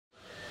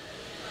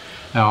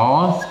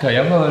Ja, ska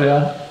jag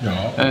börja?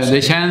 Ja.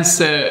 Det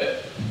känns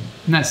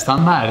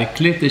nästan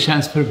märkligt, det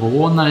känns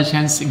förvånande, det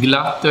känns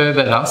glatt och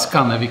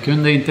överraskande. Vi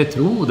kunde inte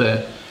tro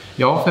det.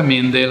 Jag för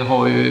min del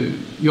har ju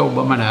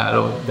jobbat med det här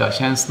och det har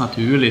känts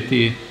naturligt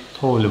i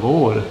 12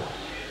 år.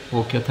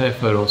 Och jag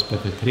träffade Roozbeh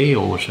för 3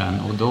 år sedan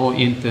och då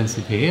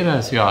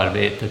intensifierades ju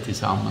arbetet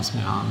tillsammans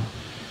med han.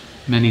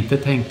 Men inte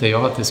tänkte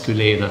jag att det skulle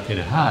leda till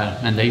det här.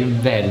 Men det är ju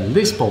en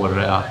väldig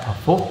sporre att ha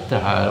fått det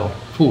här och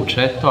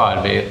fortsätta att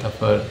arbeta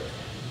för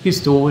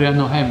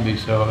historien och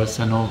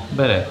hembygdsrörelsen och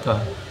berätta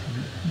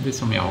det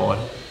som jag har.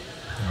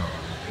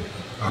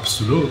 Ja,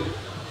 absolut.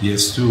 Det är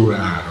stor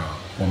ära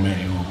för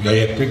mig och jag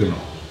är jätteglad.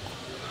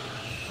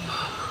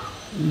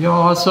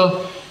 Ja, alltså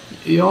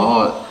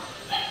jag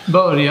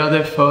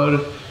började för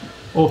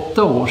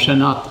 8 år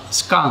sedan att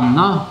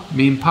skanna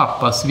min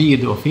pappas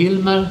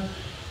videofilmer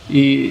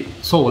i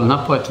Solna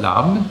på ett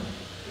labb.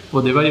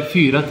 Och det var i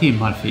 4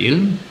 timmar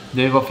film.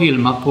 Det var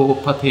filmat på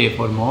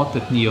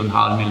patéformatet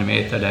 9,5 mm,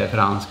 det är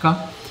franska.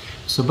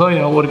 Så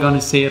började jag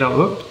organisera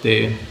upp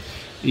det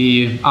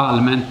i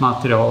allmänt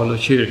material och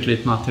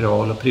kyrkligt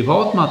material och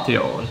privat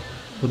material.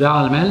 Och det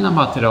allmänna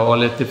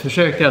materialet, det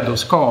försökte jag då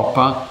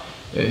skapa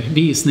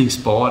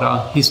visningsbara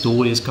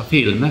historiska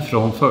filmer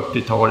från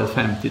 40-talet,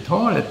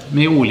 50-talet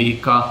med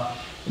olika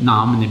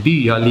namn,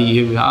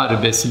 byaliv,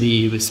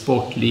 arbetsliv,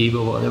 sportliv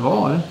och vad det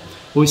var.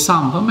 Och i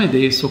samband med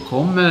det så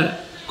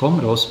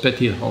kom Roozbeh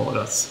till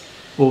Harads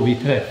och vi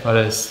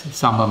träffades i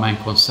samband med en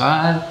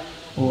konsert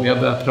och jag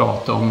började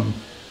prata om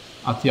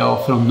att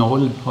jag från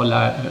noll har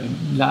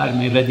lär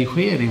mig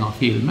redigering av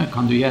filmer,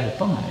 kan du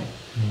hjälpa mig?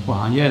 Och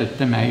han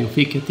hjälpte mig och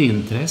fick ett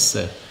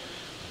intresse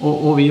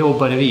och vi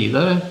jobbade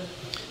vidare.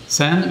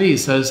 Sen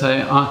visade det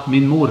sig att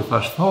min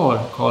morfars far,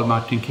 Carl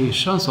Martin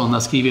Kristiansson, har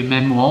skrivit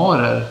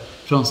memoarer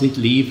från sitt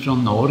liv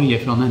från Norge,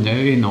 från en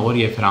ö i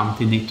Norge fram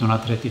till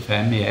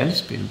 1935 i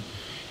Älvsbyn.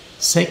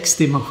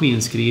 60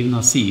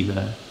 maskinskrivna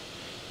sidor.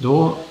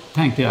 Då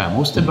tänkte jag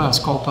måste börja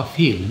skapa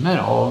filmer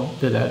av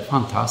det där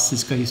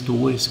fantastiska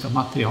historiska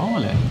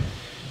materialet.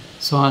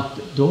 Så att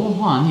då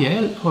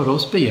har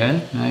Roozbeh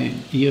hjälpt mig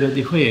i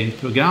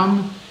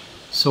redigeringsprogram.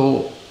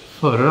 Så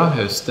förra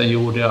hösten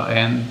gjorde jag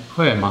en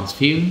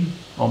sjömansfilm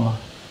om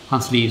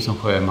hans liv som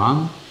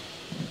sjöman.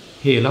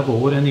 Hela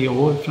våren i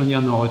år, från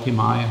januari till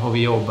maj, har vi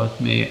jobbat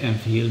med en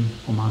film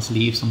om hans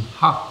liv som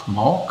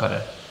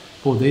hattmakare.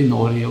 Både i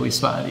Norge och i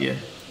Sverige.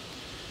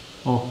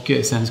 Och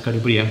sen ska det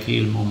bli en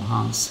film om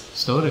hans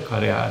större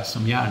karriär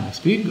som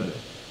järnvägsbyggare.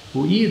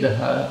 Och i det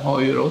här har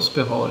ju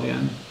Roozbeh varit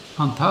en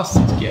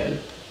fantastisk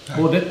hjälp.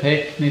 Både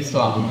tekniskt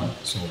och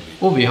annat.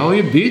 Och vi har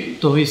ju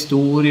bytt och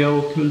historia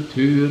och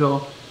kultur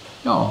och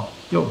ja,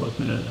 jobbat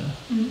med det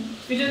där.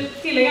 Vill du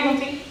tillägga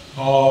någonting?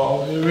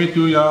 Ja, vet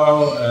du,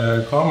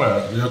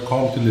 jag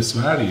kom till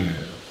Sverige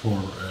för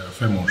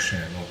 5 år sedan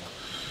och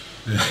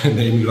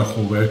det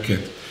Immigrationsverket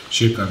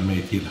skickade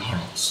mig till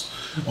Harads.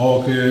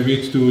 Och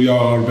vet du,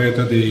 jag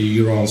arbetade i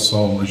Iran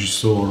som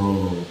regissör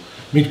och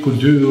mitt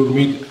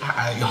kultur,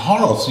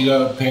 Harads,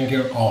 jag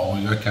tänker,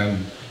 jag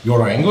kan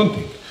göra en gång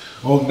till.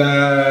 Och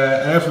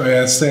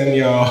sen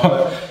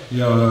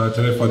jag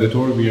träffade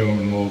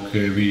Thorbjörn och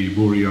vi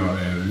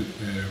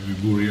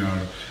börjar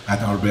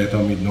att arbeta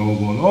med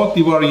någon. Och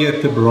det var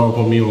jättebra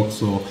för mig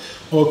också.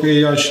 Och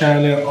jag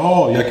känner,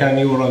 jag kan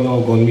göra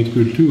någon med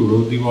kultur.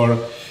 Och det var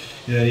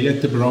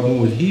jättebra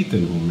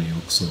möjligheten för mig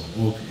också.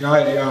 Och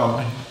jag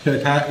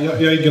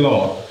är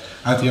glad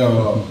att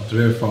jag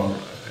träffar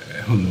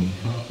honom.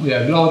 Och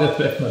jag är glad att jag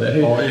träffade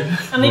dig.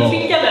 Ja, ni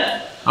klickade?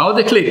 Ja,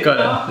 det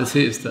klickade.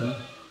 Precis det.